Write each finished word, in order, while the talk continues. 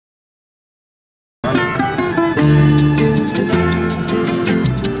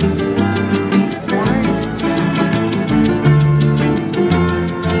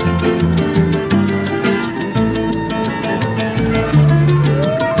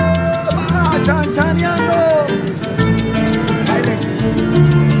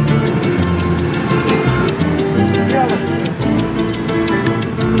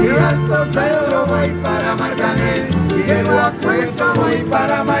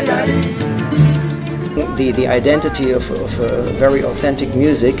The identity of very authentic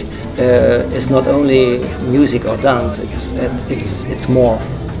music is not only music or dance. It's more.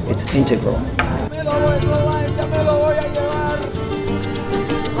 It's integral.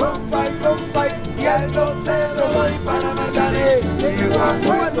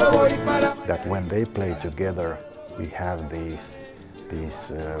 That when they play together, we have this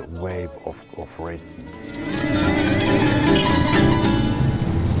wave of rhythm.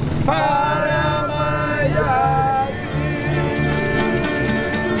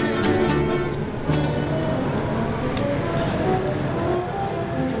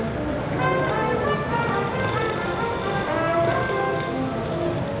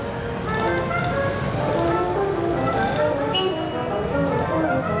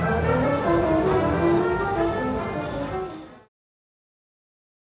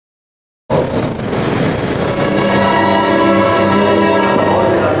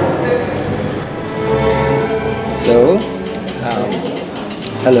 So,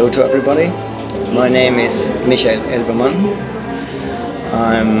 hello to everybody. My name is Michael Elbermann.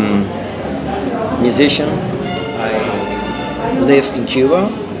 I'm a musician. I live in Cuba,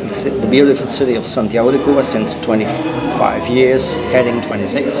 the beautiful city of Santiago de Cuba, since 25 years, heading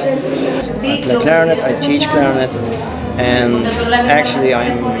 26. I play clarinet, I teach clarinet, and actually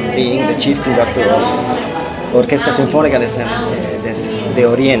I'm being the chief conductor of Orquesta Sinfónica de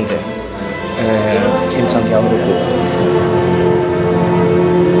Oriente in Santiago de Cuba.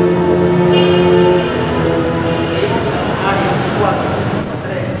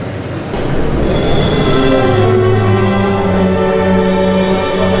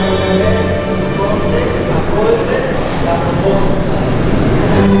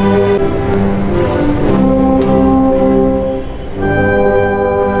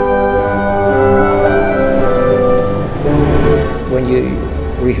 When you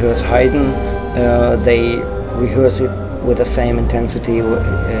rehearse Haydn, they rehearse it with the same intensity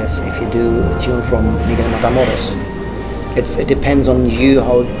as if you do a tune from Miguel Matamoros. It depends on you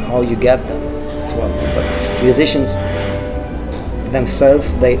how you get them as well. But musicians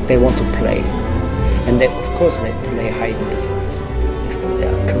themselves, they want to play, and of course they play Haydn different. Because they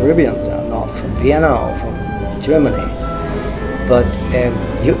are Caribbeans, they are not from Vienna or from Germany. But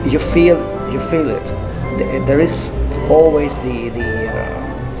you feel it. There is always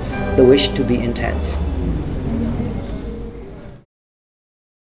the wish to be intense.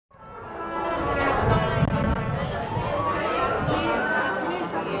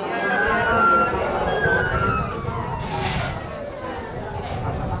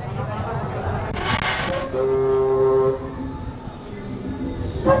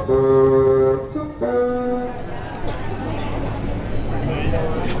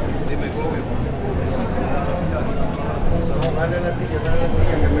 Dale la silla,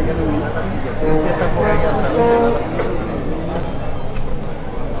 que me quedo con la silla. Sí, está por ahí atrás, me da la silla.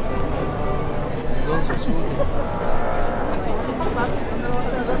 Entonces,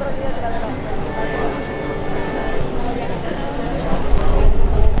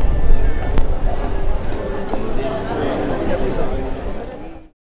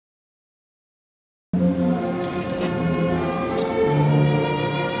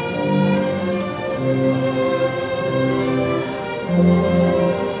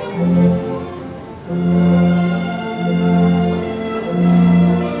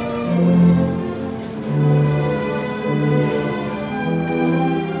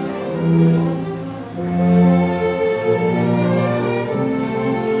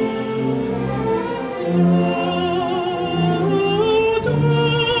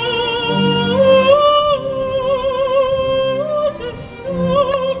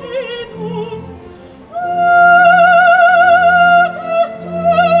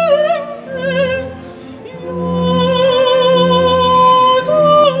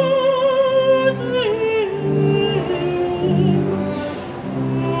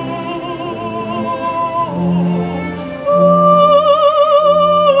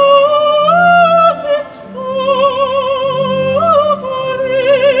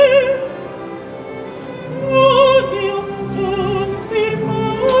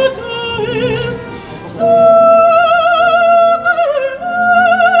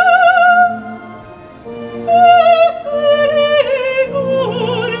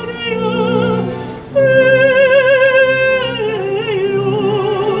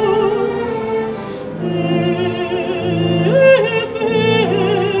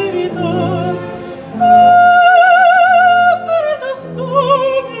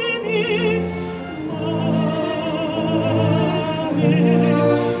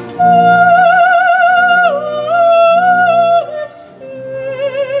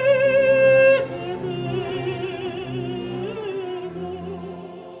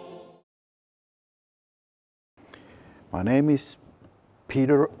 My name is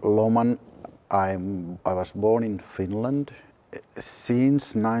Peter Loman. I was born in Finland.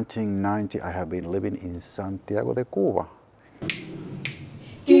 Since 1990 I have been living in Santiago de Cuba.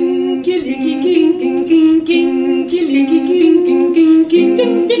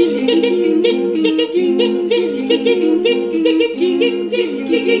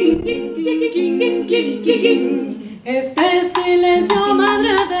 Este silencio,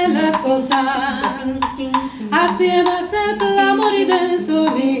 madre de las cosas, así es el clamor y del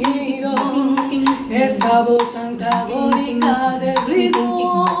sonido, esta voz antagónica del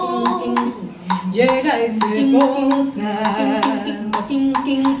ritmo llega y se posa,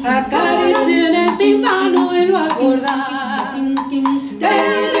 acaricia en el tímpano y lo acorda,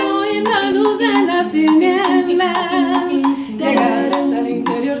 pero en la luz de las tinieblas llega hasta el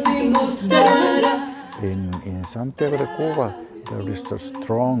interior sin voz. In Santiago de Cuba, there is a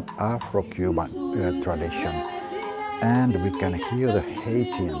strong Afro-Cuban tradition, and we can hear the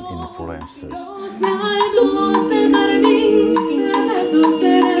Haitian influences.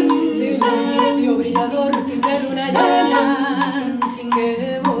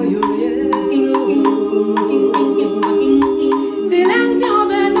 Silencio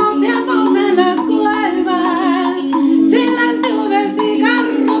de los tiempos de las cuevas, silencio del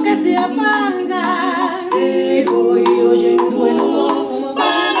cigarro que se apaga. Y voy oyendo el humo como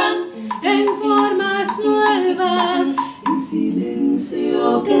pagan en formas nuevas, en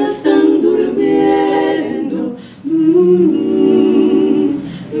silencio que están durmiendo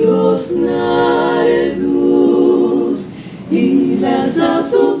los nardos y las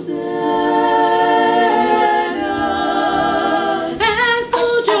azucenas.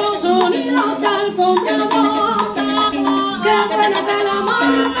 Escucho sonidos al fondo, qué bueno que el amor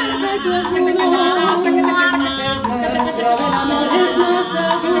perfecto es mudo.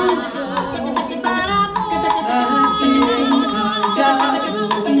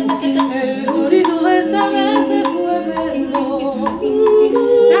 El sonido esa vez se fue veloz.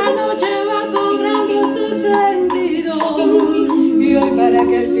 La noche va cobrando su sentido, y hoy para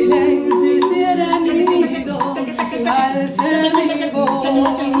que el silencio hiciera nido, alcé mi voz.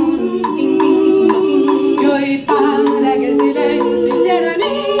 Y hoy para que el silencio hiciera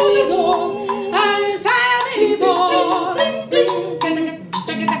nido, alcé mi voz.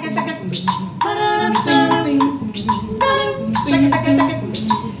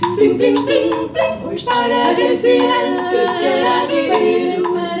 Plim, plim, plim, plim, hoy para que el silencio hiciera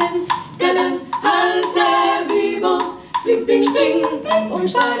nido, alcé mi voz. Plim, plim, plim, hoy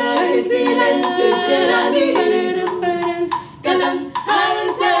para que el silencio hiciera nido,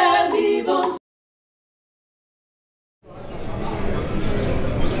 alcé mi voz.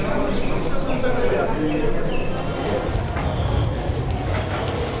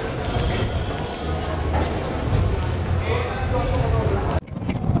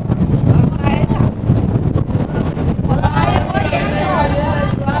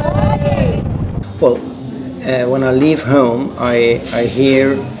 Well, when I leave home, I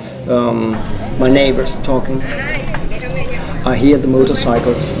hear my neighbors talking. I hear the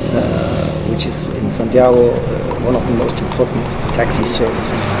motorcycles, which is in Santiago one of the most important taxi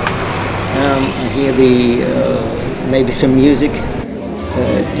services. I hear the maybe some music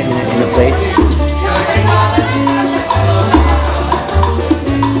in a place.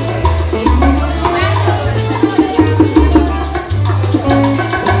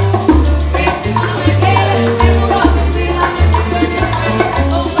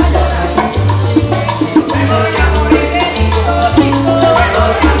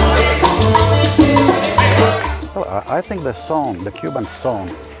 I think the song, the Cuban song,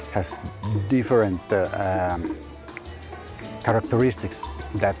 has different characteristics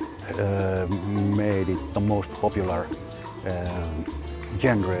that made it the most popular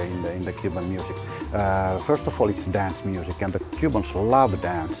genre in the Cuban music. First of all, it's dance music, and the Cubans love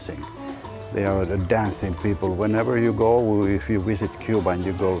dancing. They are the dancing people. Whenever you go, if you visit Cuba and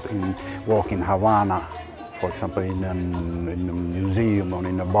you go walk in Havana, for example, in a museum or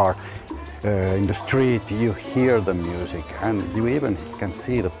in a bar, in the street, you hear the music, and you even can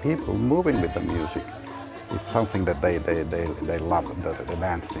see the people moving with the music. It's something that they love, the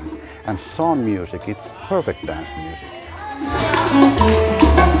dancing. And song music, it's perfect dance music.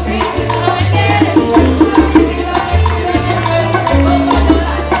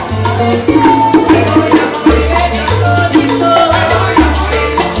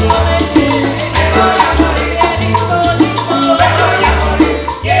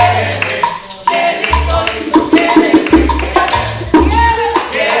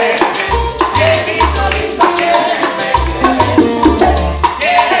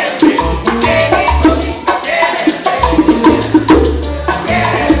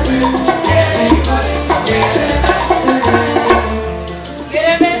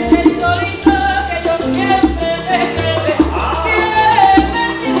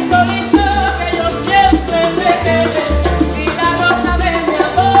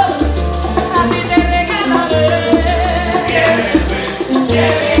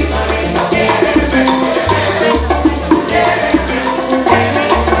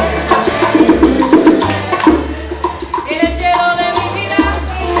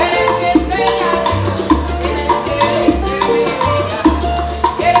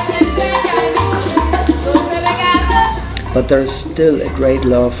 but there is still a great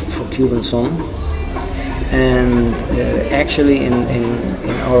love for Cuban song. And actually in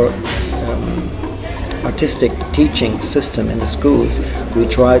our artistic teaching system in the schools, we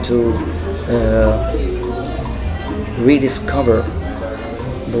try to rediscover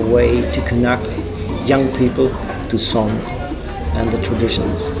the way to connect young people to song and the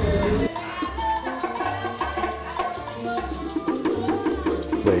traditions.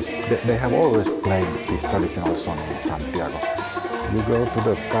 They have always played this traditional song in Santiago. You go to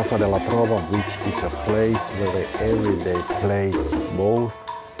the Casa de la Trova, which is a place where they every day play both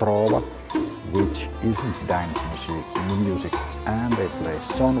trova, which isn't dance music, and they play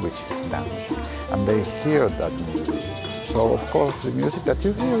song, which is dance music, and they hear that music. So of course the music that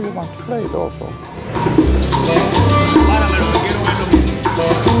you hear, you want to play it also.